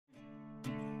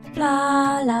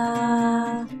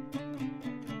Blarla.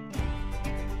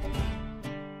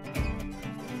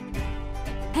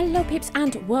 Hello peeps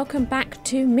and welcome back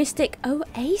to Mystic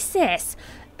Oasis.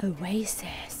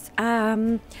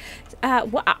 Well,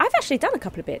 I've actually done a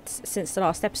couple of bits since the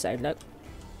last episode. Look,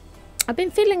 I've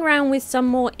been fiddling around with some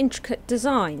more intricate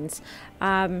designs,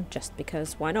 just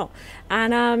because why not?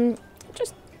 And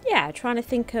just trying to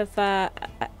think of a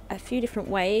few different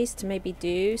ways to maybe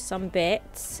do some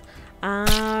bits.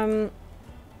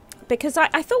 Because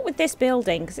I thought with this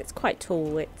building, because it's quite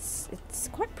tall, it's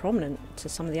quite prominent to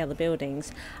some of the other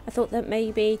buildings. I thought that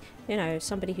maybe, you know,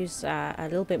 somebody who's a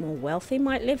little bit more wealthy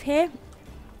might live here.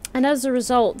 And as a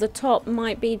result, the top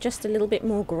might be just a little bit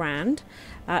more grand.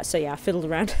 So yeah, I fiddled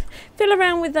around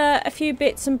with a few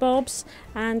bits and bobs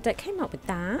and came up with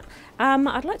that.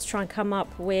 I'd like to try and come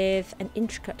up with an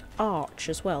intricate arch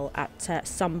as well at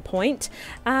some point.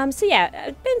 So yeah,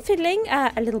 I've been fiddling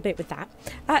a little bit with that.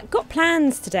 Got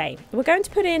plans today. We're going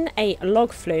to put in a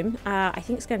log flume. I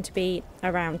think it's going to be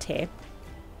around here.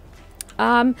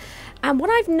 And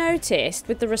what I've noticed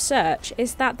with the research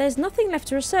is that there's nothing left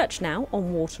to research now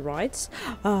on water rides.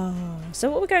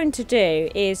 So what we're going to do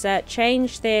is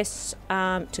change this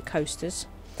to coasters.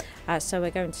 So we're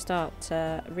going to start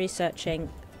researching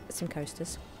some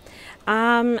coasters.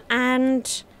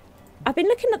 And I've been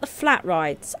looking at the flat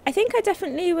rides. I think I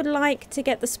definitely would like to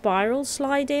get the spiral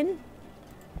slide in.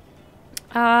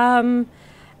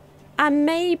 And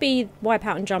maybe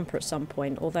Wipeout and Jumper at some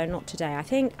point, although not today. I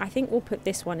think we'll put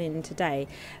this one in today.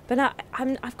 But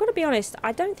I've got to be honest,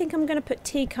 I don't think I'm going to put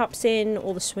teacups in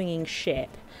or the swinging ship.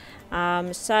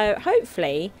 So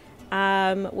hopefully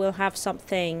we'll have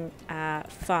something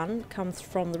fun come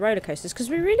from the roller coasters, because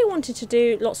we really wanted to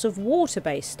do lots of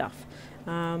water-based stuff.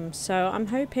 So I'm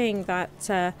hoping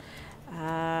that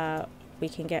we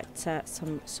can get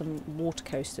some water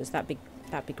coasters. That'd be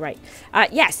great.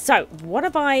 Yes, so what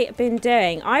have I been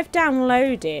doing? I've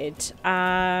downloaded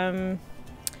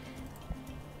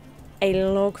a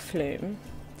log flume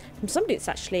from somebody that's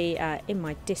actually in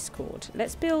my Discord.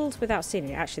 Let's build without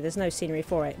scenery. Actually, there's no scenery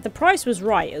for it. The price was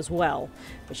right as well,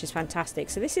 which is fantastic.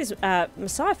 So this is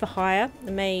Messiah for Hire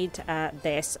made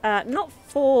this. Not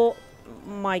for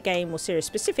my game or series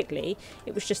specifically.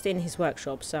 It was just in his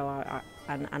workshop, so I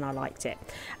liked it.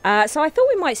 So I thought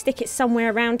we might stick it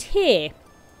somewhere around here.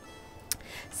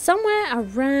 Somewhere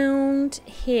around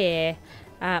here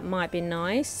might be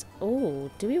nice.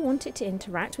 Oh, do we want it to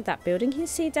interact with that building? Can you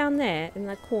see down there in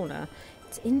the corner?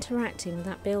 It's interacting with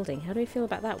that building. How do we feel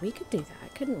about that? We could do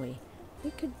that, couldn't we?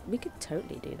 We could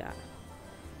totally do that.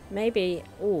 Maybe.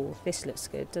 Oh, this looks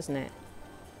good, doesn't it?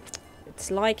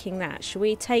 It's liking that. Should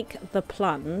we take the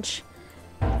plunge?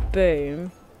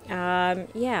 Boom.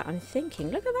 Yeah, I'm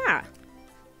thinking. Look at that.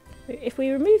 If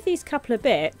we remove these couple of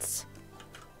bits,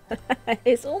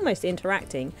 it's almost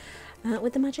interacting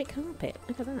with the magic carpet.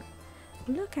 Look at that.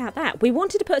 Look at that. We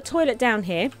wanted to put a toilet down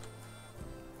here.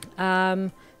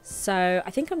 So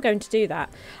I think I'm going to do that.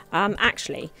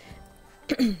 Actually,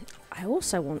 I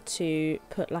also want to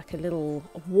put like a little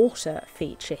water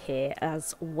feature here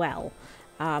as well.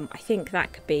 I think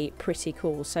that could be pretty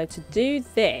cool. So to do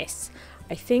this,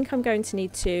 I think I'm going to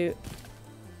need to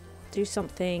do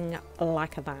something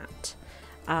like that.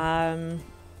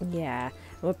 Yeah,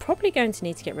 we're probably going to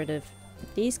need to get rid of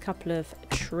these couple of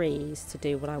trees to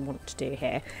do what I want to do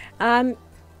here.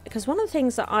 Because one of the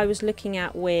things that I was looking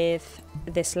at with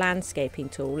this landscaping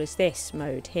tool is this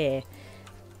mode here.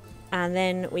 And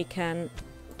then we can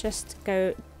just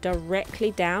go directly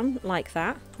down like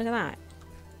that. Look at that.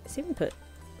 It's even put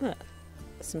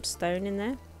some stone in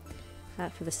there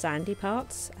for the sandy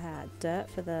parts, dirt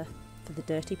for the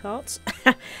dirty parts.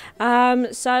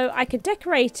 So I could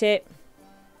decorate it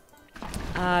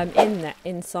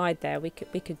inside there. We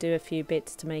could do a few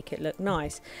bits to make it look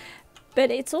nice, but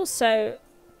it's also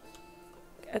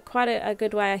quite a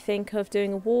good way, I think, of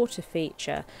doing a water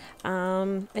feature.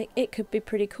 It could be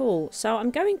pretty cool. So I'm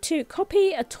going to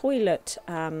copy a toilet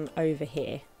over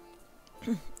here.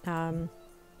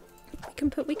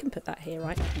 We can put that here,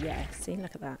 right? Yeah, see,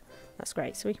 look at that. That's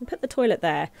great. So we can put the toilet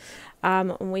there,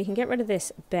 and we can get rid of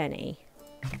this Benny,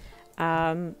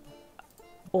 or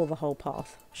the whole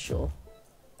path. Sure,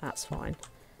 that's fine.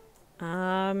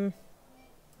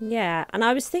 Yeah, and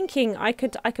I was thinking I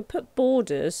could put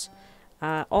borders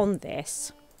on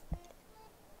this.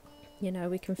 You know,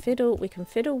 we can fiddle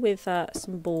with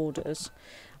some borders.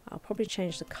 I'll probably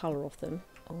change the colour of them.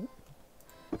 Oh.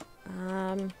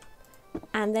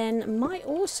 And then might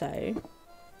also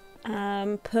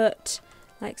put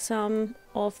like some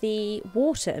of the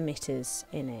water emitters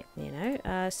in it, you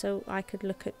know. So I could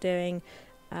look at doing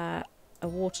a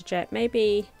water jet,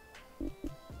 maybe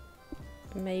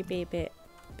maybe a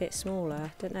bit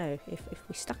smaller. Don't know. If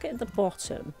we stuck it at the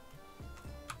bottom,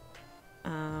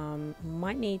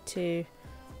 might need to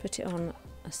put it on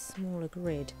a smaller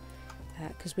grid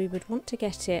because we would want to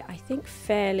get it, I think,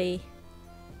 fairly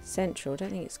central. I don't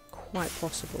think it's quite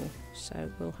possible,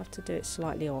 so we'll have to do it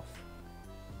slightly off,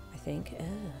 I think.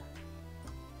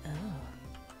 Oh,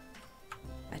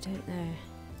 I don't know.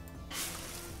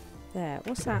 There,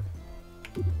 what's that?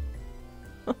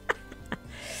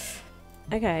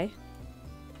 Okay.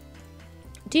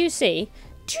 Do you see?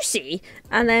 Do you see?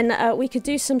 And then we could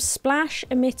do some splash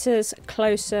emitters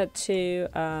closer to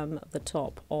the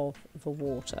top of the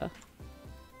water.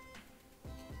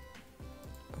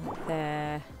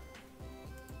 There.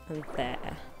 And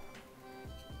there.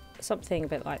 Something a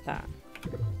bit like that.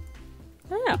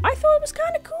 Oh, I thought it was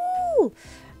kind of cool.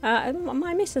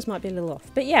 My missus might be a little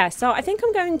off, but yeah, so I think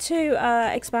I'm going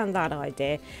to expand that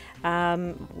idea.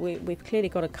 We've clearly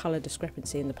got a colour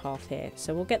discrepancy in the path here,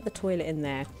 so we'll get the toilet in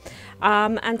there.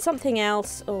 And something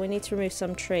else, we need to remove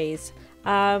some trees.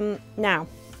 Now,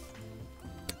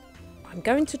 I'm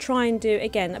going to try and do,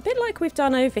 again, a bit like we've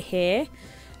done over here,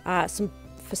 some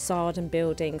facade and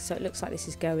buildings, so it looks like this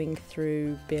is going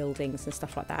through buildings and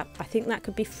stuff like that. I think that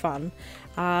could be fun.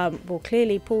 We'll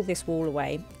clearly pull this wall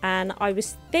away, and I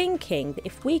was thinking that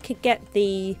if we could get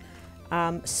the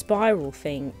spiral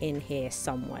thing in here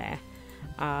somewhere,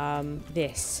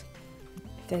 if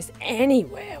there's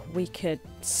anywhere we could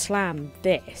slam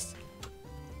this,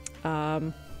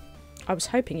 I was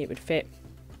hoping it would fit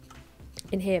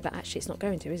in here, but actually it's not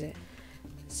going to, is it?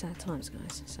 Sad times,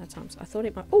 guys. Sad times. I thought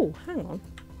it might... Oh, hang on.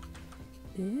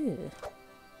 Ew.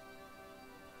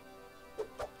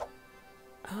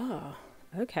 Ah,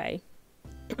 okay.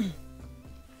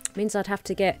 Means I'd have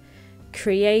to get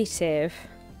creative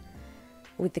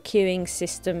with the queuing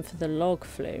system for the log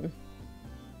flume.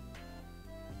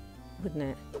 Wouldn't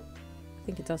it? I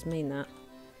think it does mean that.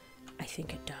 I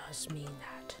think it does mean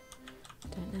that. I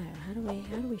don't know.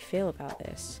 How do we feel about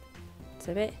this? It's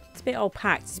a bit old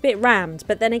packed. It's a bit rammed,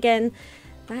 but then again,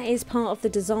 that is part of the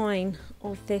design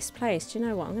of this place. Do you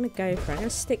know what? I'm going to go for it. I'm going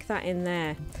to stick that in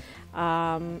there,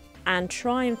 and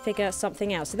try and figure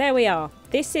something out. So there we are.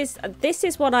 This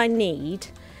is what I need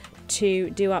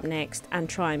to do up next and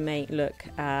try and make look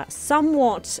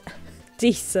somewhat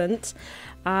decent.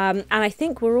 And I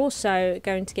think we're also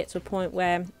going to get to a point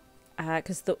where,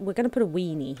 because we're going to put a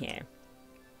weenie here.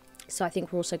 So I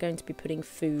think we're also going to be putting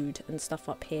food and stuff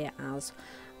up here as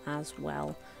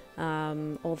well.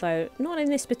 Although not in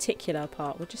this particular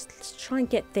part. Let's try and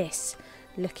get this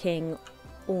looking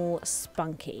all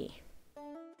spunky.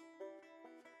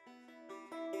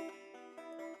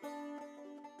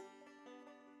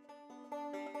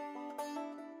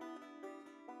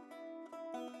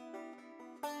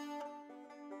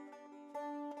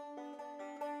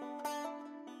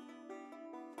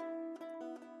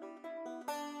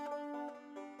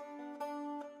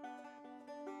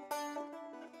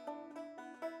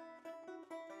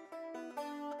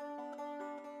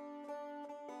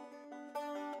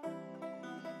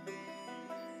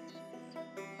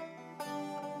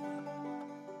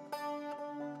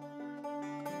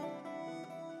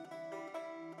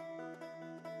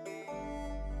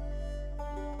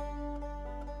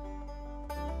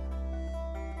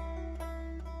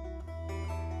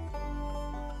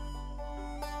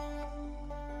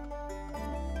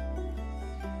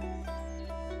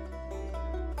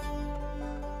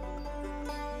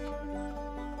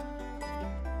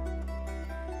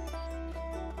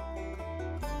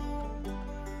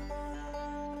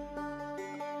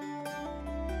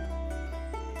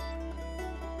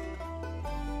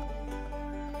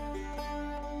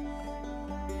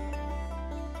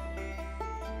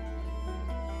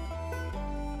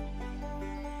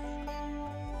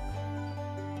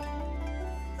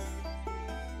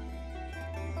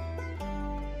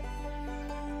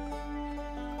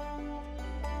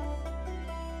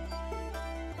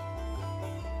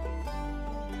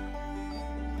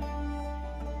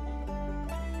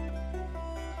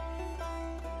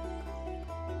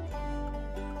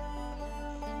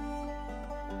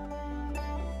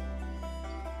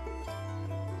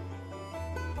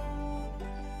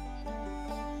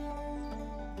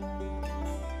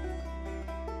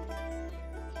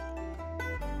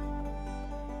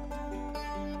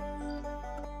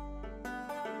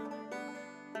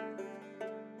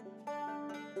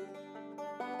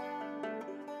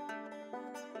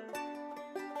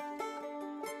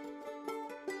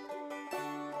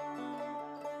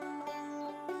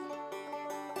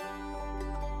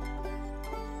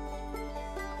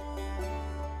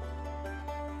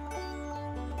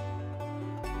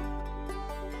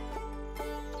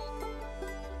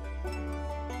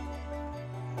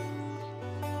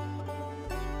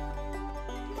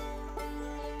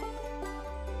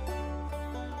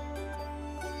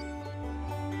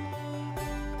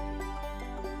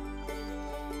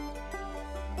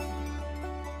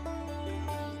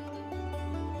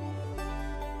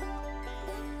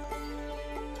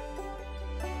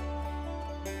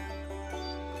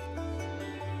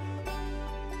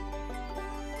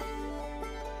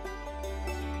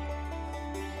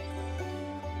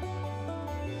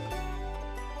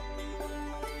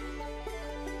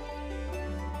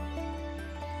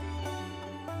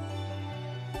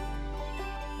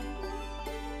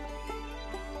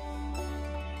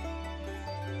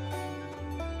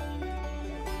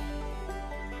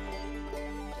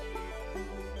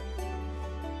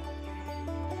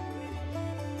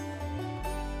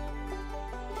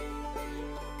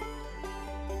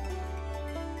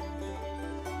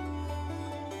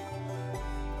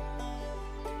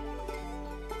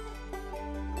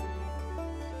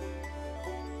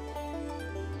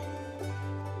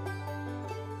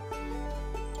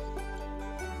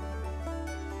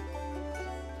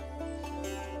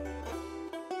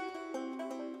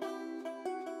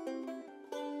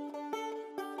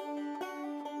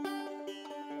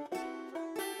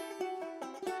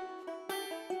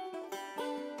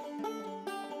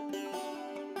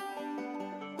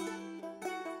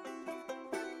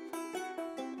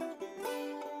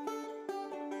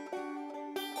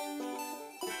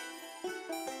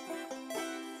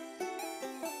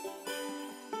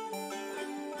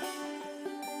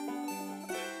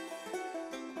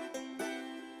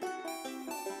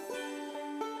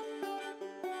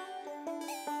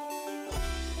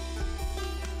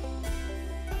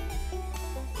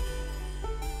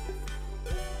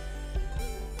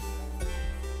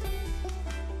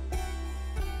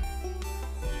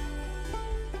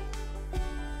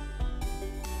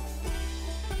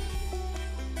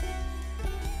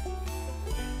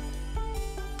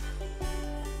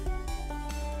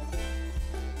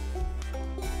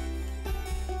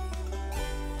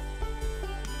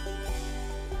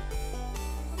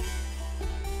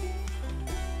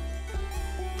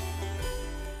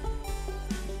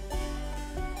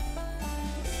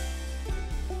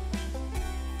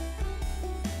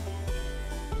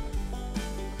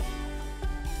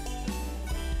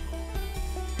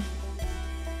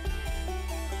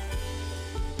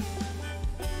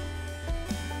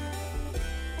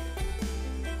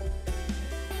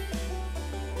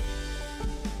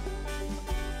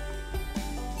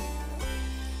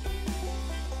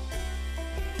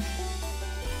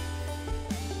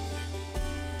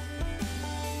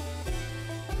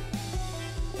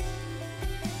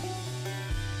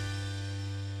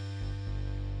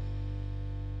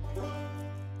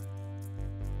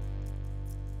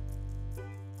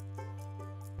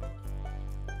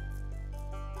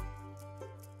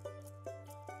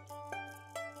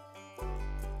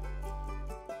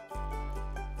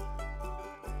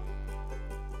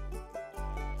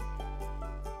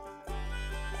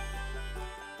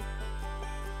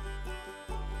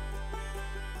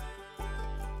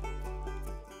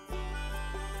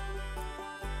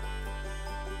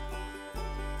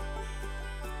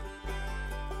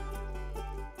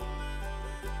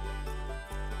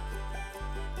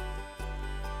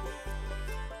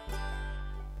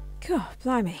 God,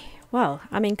 blimey. Well,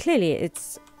 I mean, clearly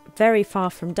it's very far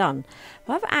from done.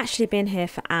 But I've actually been here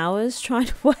for hours trying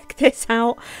to work this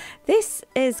out. This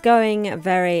is going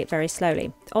very, very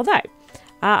slowly. Although,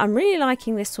 I'm really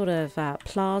liking this sort of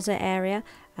plaza area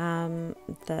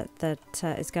that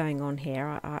is going on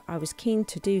here. I was keen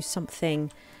to do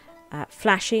something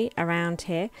flashy around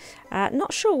here.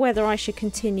 Not sure whether I should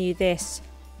continue this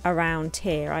around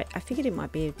here. I figured it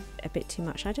might be a bit too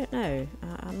much. I don't know.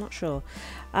 I'm not sure.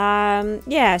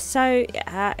 Yeah, so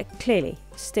clearly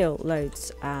still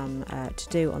loads to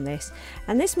do on this,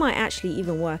 and this might actually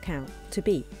even work out to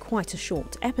be quite a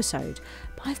short episode,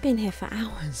 but I've been here for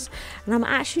hours and I'm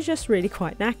actually just really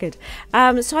quite knackered.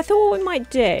 So I thought what we might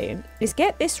do is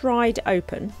get this ride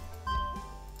open.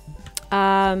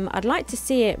 I'd like to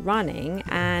see it running,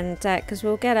 and because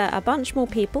we'll get a bunch more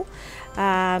people,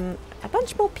 a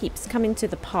bunch more peeps coming to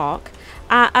the park.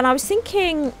 And I was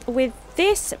thinking with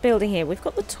this building here, we've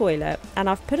got the toilet, and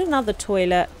I've put another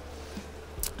toilet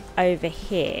over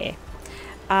here.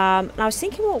 And I was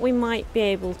thinking what we might be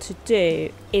able to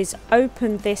do is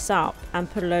open this up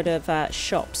and put a load of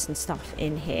shops and stuff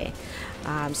in here.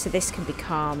 So this can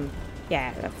become,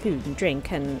 yeah, food and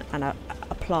drink and a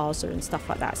plaza and stuff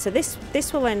like that. So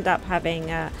this will end up having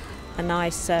a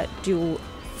nice dual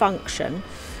function.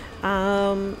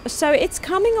 So it's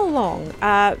coming along,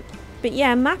 but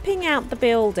yeah, mapping out the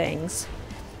buildings,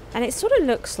 and it sort of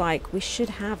looks like we should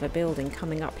have a building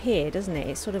coming up here, doesn't it?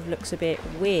 It sort of looks a bit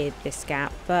weird, this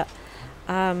gap, but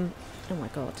oh my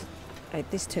god,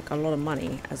 this took a lot of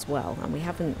money as well, and we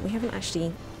haven't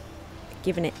actually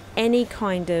given it any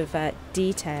kind of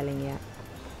detailing yet.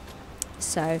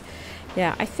 So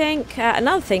yeah, I think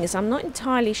another thing is I'm not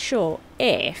entirely sure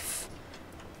if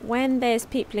when there's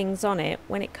peeplings on it,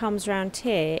 when it comes around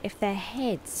here, if their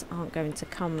heads aren't going to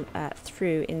come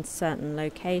through in certain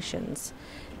locations.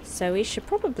 So we should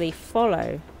probably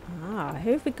follow,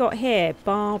 who have we got here?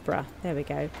 Barbara, there we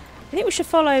go. I think we should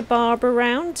follow Barbara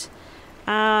around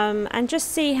and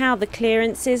just see how the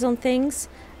clearance is on things.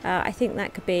 I think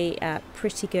that could be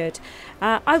pretty good.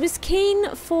 I was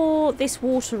keen for this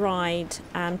water ride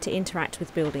to interact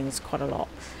with buildings quite a lot.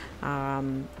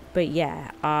 But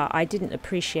yeah, I didn't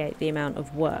appreciate the amount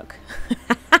of work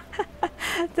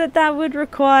that would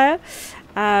require.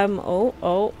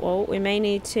 We may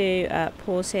need to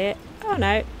pause here. Oh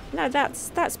no,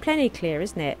 that's plenty clear,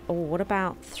 isn't it? Oh, what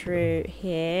about through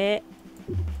here?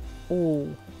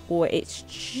 Oh, it's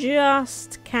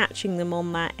just catching them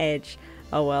on that edge.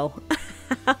 Oh well.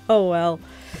 Oh well.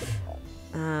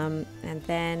 And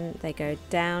then they go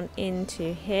down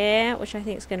into here, which I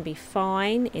think is going to be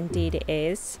fine. Indeed it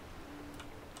is.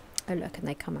 Oh look, and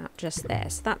they come out just there,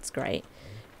 so that's great.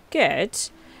 Good.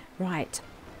 Right,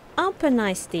 up a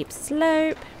nice steep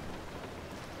slope.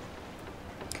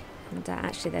 And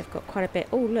actually they've got quite a bit.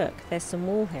 Oh look, there's some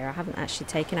wall here I haven't actually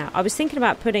taken out. I was thinking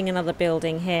about putting another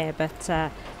building here,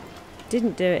 but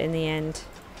didn't do it in the end.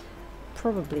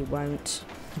 Probably won't.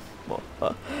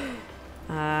 Probably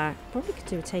could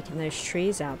do with taking those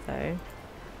trees out though.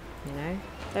 You know,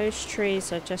 those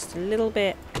trees are just a little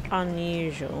bit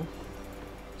unusual.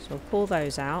 So we'll pull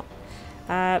those out.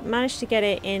 Managed to get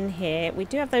it in here. We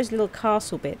do have those little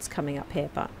castle bits coming up here,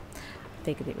 but I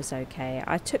figured it was okay.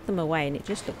 I took them away and it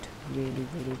just looked really,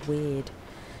 really weird.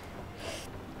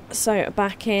 So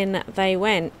back in they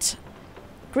went.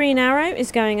 Green arrow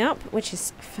is going up, which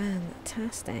is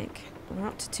fantastic. We're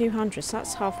up to 200, so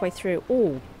that's halfway through.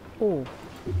 Oh,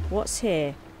 what's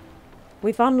here?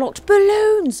 We've unlocked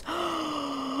balloons.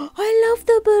 I love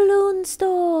the balloon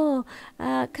store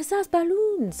because that's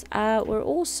balloons. We're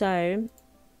also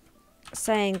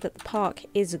saying that the park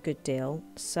is a good deal,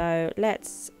 so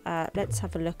let's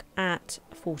have a look at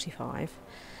 45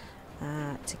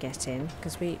 to get in,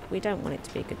 because we don't want it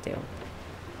to be a good deal.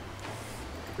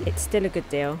 It's still a good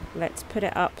deal. Let's put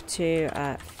it up to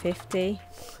 50.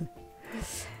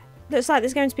 Looks like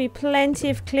there's going to be plenty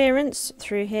of clearance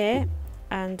through here.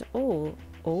 And oh,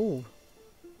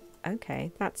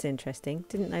 okay, that's interesting.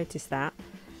 Didn't notice that.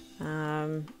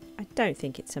 I don't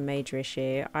think it's a major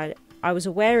issue. I was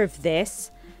aware of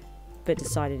this, but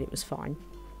decided it was fine.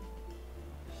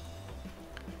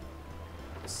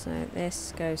 So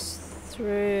this goes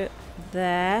through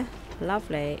there.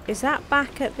 Lovely. Is that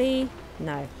back at the...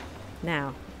 No.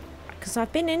 Now. Because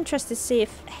I've been interested to see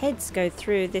if heads go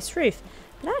through this roof.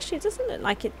 But actually it doesn't look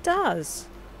like it does.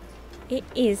 It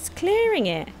is clearing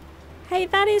it. Hey,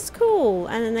 that is cool.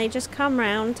 And then they just come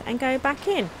round and go back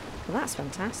in. Well, that's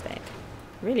fantastic.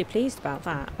 Really pleased about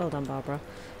that. Well done, Barbara.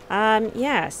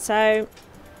 Yeah, so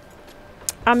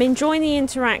I'm enjoying the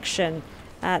interaction.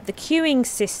 The queuing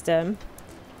system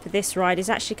for this ride is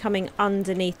actually coming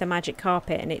underneath the magic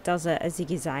carpet, and it does a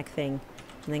zigzag thing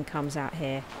and then comes out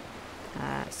here.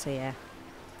 So yeah,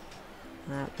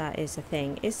 that is a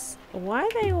thing. Why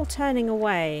are they all turning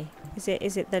away? Is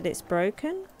it that it's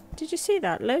broken? Did you see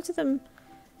that? Loads of them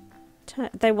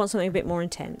they want something a bit more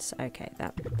intense. Okay,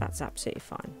 that's absolutely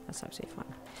fine. That's absolutely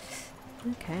fine.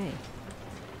 Okay.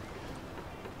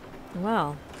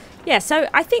 Well, yeah, so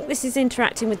I think this is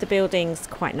interacting with the buildings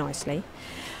quite nicely.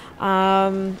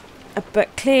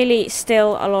 But clearly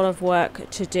still a lot of work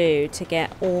to do to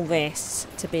get all this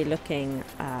to be looking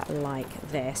like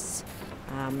this.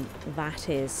 That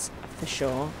is for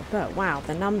sure. But wow,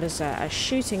 the numbers are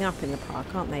shooting up in the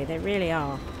park, aren't they? They really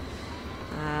are.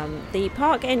 The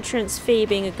park entrance fee,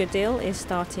 being a good deal, is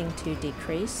starting to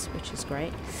decrease, which is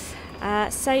great.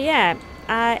 So yeah,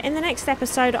 in the next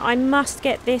episode I must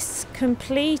get this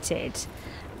completed.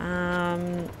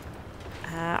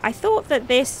 I thought that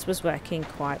this was working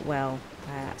quite well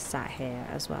sat here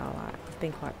as well. I've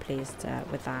been quite pleased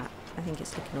with that. I think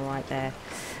it's looking alright there.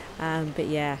 But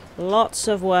yeah, lots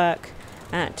of work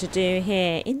to do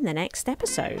here in the next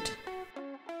episode.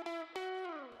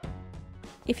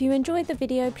 If you enjoyed the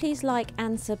video, please like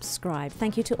and subscribe.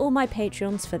 Thank you to all my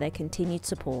Patreons for their continued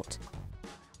support.